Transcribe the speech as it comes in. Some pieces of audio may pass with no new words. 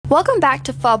Welcome back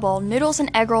to Fubble, Noodles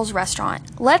and Egg Rolls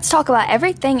restaurant. Let's talk about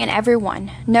everything and everyone.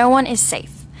 No one is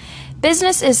safe.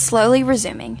 Business is slowly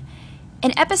resuming.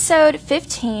 In episode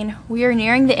 15, we are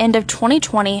nearing the end of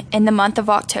 2020 in the month of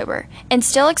October and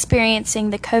still experiencing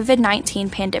the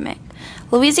COVID-19 pandemic.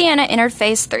 Louisiana entered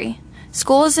phase 3.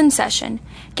 School is in session.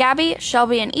 Gabby,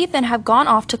 Shelby, and Ethan have gone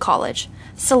off to college.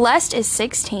 Celeste is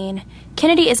 16.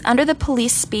 Kennedy is under the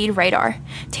police speed radar.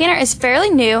 Tanner is fairly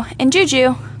new, and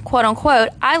Juju, quote unquote,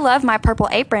 I love my purple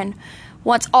apron,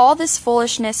 wants all this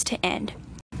foolishness to end.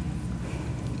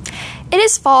 It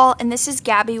is fall, and this is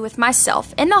Gabby with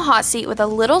myself in the hot seat with a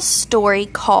little story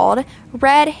called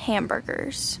Red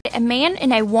Hamburgers. A man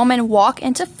and a woman walk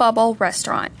into Fubble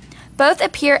restaurant. Both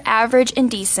appear average and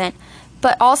decent,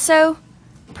 but also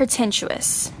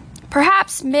pretentious.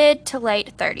 Perhaps mid to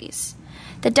late 30s.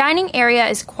 The dining area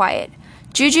is quiet.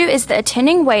 Juju is the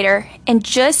attending waiter and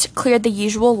just cleared the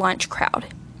usual lunch crowd.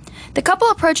 The couple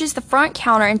approaches the front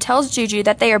counter and tells Juju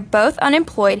that they are both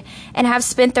unemployed and have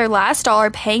spent their last dollar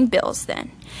paying bills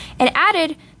then, and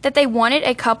added that they wanted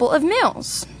a couple of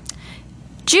meals.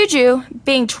 Juju,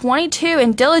 being 22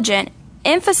 and diligent,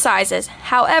 emphasizes,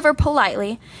 however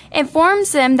politely,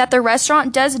 informs them that the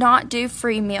restaurant does not do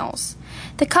free meals.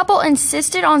 The couple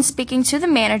insisted on speaking to the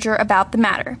manager about the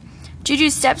matter. Juju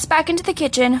steps back into the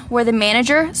kitchen where the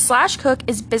manager/cook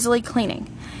is busily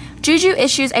cleaning. Juju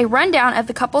issues a rundown of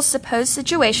the couple's supposed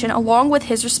situation along with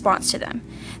his response to them.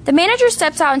 The manager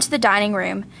steps out into the dining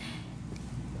room,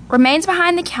 remains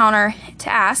behind the counter to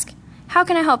ask, "How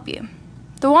can I help you?"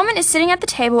 The woman is sitting at the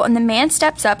table and the man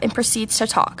steps up and proceeds to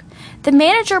talk. The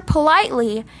manager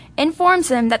politely informs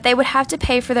them that they would have to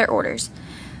pay for their orders.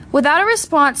 Without a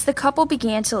response, the couple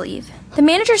began to leave. The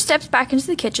manager steps back into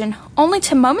the kitchen, only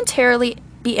to momentarily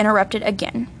be interrupted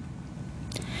again.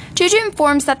 Juju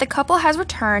informs that the couple has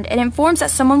returned and informs that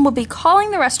someone will be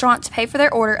calling the restaurant to pay for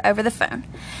their order over the phone.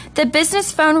 The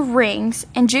business phone rings,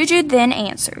 and Juju then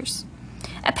answers.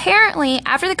 Apparently,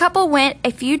 after the couple went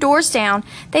a few doors down,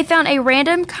 they found a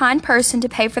random kind person to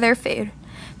pay for their food.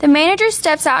 The manager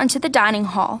steps out into the dining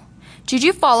hall.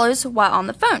 Juju follows while on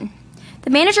the phone. The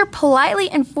manager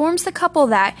politely informs the couple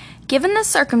that, given the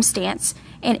circumstance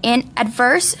and in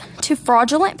adverse to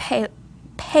fraudulent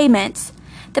payments,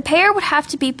 the payer would have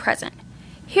to be present.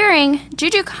 Hearing,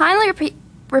 Juju kindly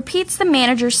repeats the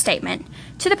manager's statement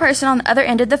to the person on the other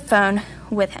end of the phone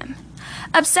with him.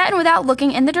 Upset and without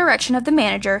looking in the direction of the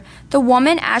manager, the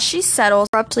woman, as she settles,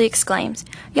 abruptly exclaims,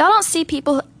 "Y'all don't see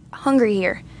people hungry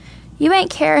here. You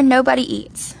ain't care, nobody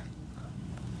eats."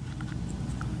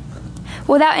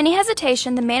 Without any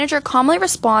hesitation, the manager calmly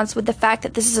responds with the fact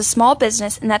that this is a small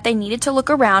business and that they needed to look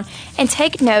around and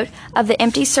take note of the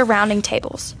empty surrounding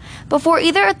tables. Before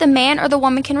either the man or the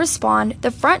woman can respond,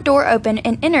 the front door opens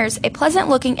and enters a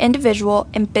pleasant-looking individual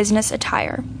in business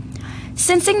attire.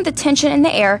 Sensing the tension in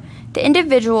the air, the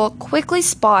individual quickly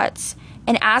spots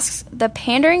and asks the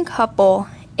pandering couple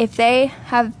if they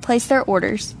have placed their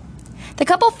orders. The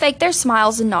couple faked their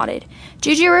smiles and nodded.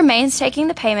 Juju remains taking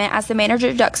the payment as the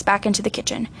manager ducks back into the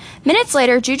kitchen. Minutes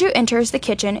later, Juju enters the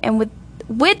kitchen and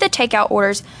with the takeout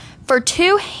orders for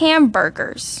 2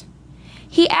 hamburgers.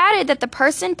 He added that the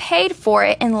person paid for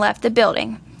it and left the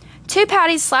building. 2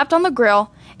 patties slapped on the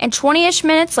grill, and 20-ish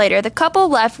minutes later, the couple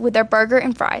left with their burger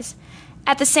and fries.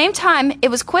 At the same time, it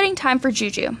was quitting time for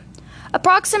Juju.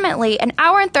 Approximately an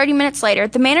hour and 30 minutes later,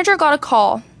 the manager got a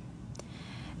call.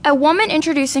 A woman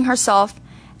introducing herself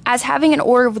as having an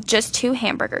order with just 2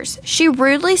 hamburgers. She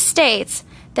rudely states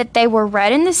that they were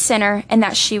red in the center and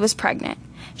that she was pregnant.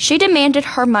 She demanded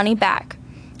her money back.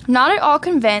 Not at all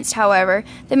convinced, however,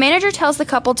 the manager tells the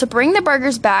couple to bring the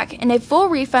burgers back and a full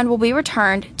refund will be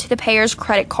returned to the payer's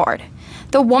credit card.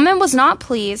 The woman was not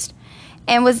pleased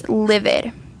and was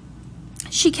livid.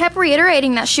 She kept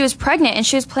reiterating that she was pregnant and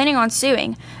she was planning on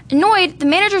suing. Annoyed, the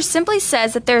manager simply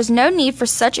says that there is no need for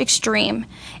such extreme,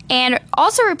 and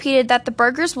also repeated that the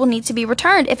burgers will need to be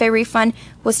returned if a refund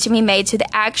was to be made to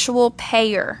the actual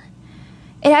payer.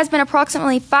 It has been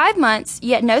approximately 5 months,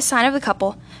 yet no sign of the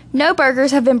couple. No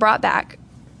burgers have been brought back.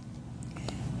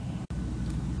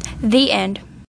 The end.